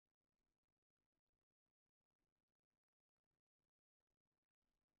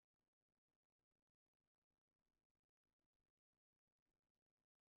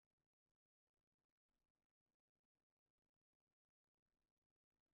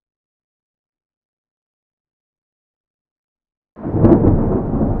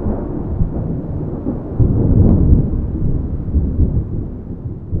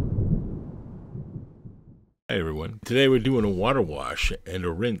Hi everyone. Today we're doing a water wash and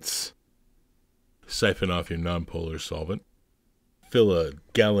a rinse. Siphon off your nonpolar solvent. Fill a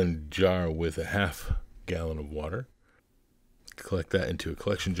gallon jar with a half gallon of water. Collect that into a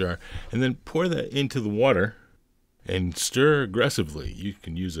collection jar and then pour that into the water and stir aggressively. You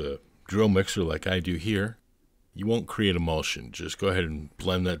can use a drill mixer like I do here. You won't create emulsion. Just go ahead and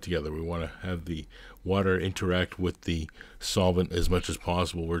blend that together. We want to have the water interact with the solvent as much as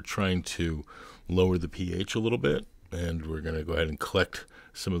possible. We're trying to lower the pH a little bit, and we're going to go ahead and collect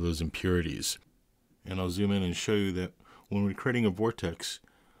some of those impurities. And I'll zoom in and show you that when we're creating a vortex,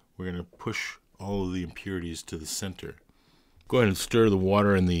 we're going to push all of the impurities to the center. Go ahead and stir the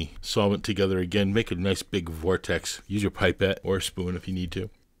water and the solvent together again. Make a nice big vortex. Use your pipette or a spoon if you need to.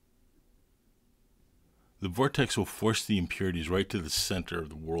 The vortex will force the impurities right to the center of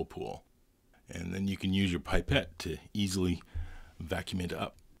the whirlpool. And then you can use your pipette to easily vacuum it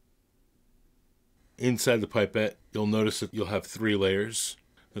up. Inside the pipette, you'll notice that you'll have 3 layers,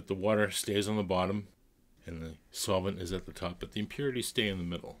 that the water stays on the bottom and the solvent is at the top, but the impurities stay in the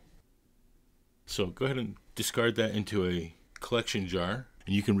middle. So go ahead and discard that into a collection jar,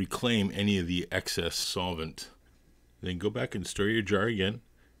 and you can reclaim any of the excess solvent. Then go back and stir your jar again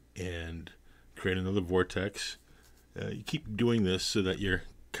and create another vortex. You keep doing this so that you're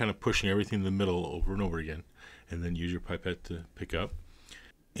kind of pushing everything in the middle over and over again, and then use your pipette to pick up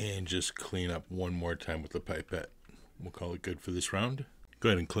and just clean up one more time with the pipette. We'll call it good for this round. Go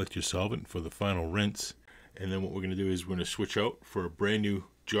ahead and collect your solvent for the final rinse, and then what we're going to do is we're going to switch out for a brand new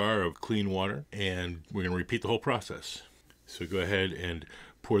jar of clean water, and we're going to repeat the whole process. So go ahead and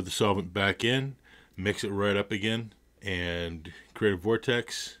pour the solvent back in, mix it right up again, and create a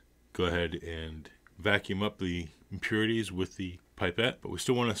vortex. Go ahead and vacuum up the impurities with the pipette, but we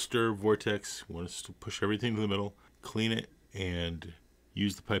still want to stir vortex. We want to push everything to the middle, clean it, and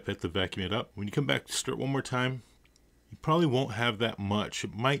use the pipette to vacuum it up. When you come back to stir it one more time, you probably won't have that much.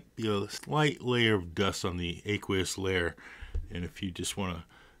 It might be a slight layer of dust on the aqueous layer, and if you just want to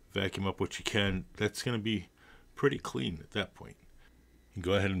vacuum up what you can, that's going to be pretty clean at that point. You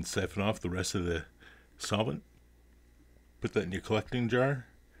go ahead and siphon off the rest of the solvent, put that in your collecting jar,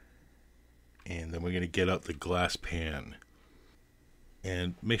 and then we're going to get out the glass pan.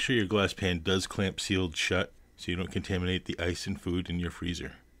 And make sure your glass pan does clamp sealed shut so you don't contaminate the ice and food in your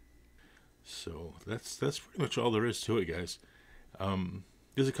freezer. So that's pretty much all there is to it, guys.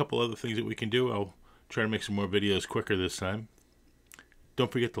 There's a couple other things that we can do. I'll try to make some more videos quicker this time.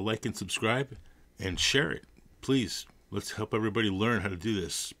 Don't forget to like and subscribe and share it. Please, let's help everybody learn how to do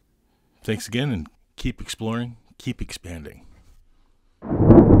this. Thanks again, and keep exploring, keep expanding.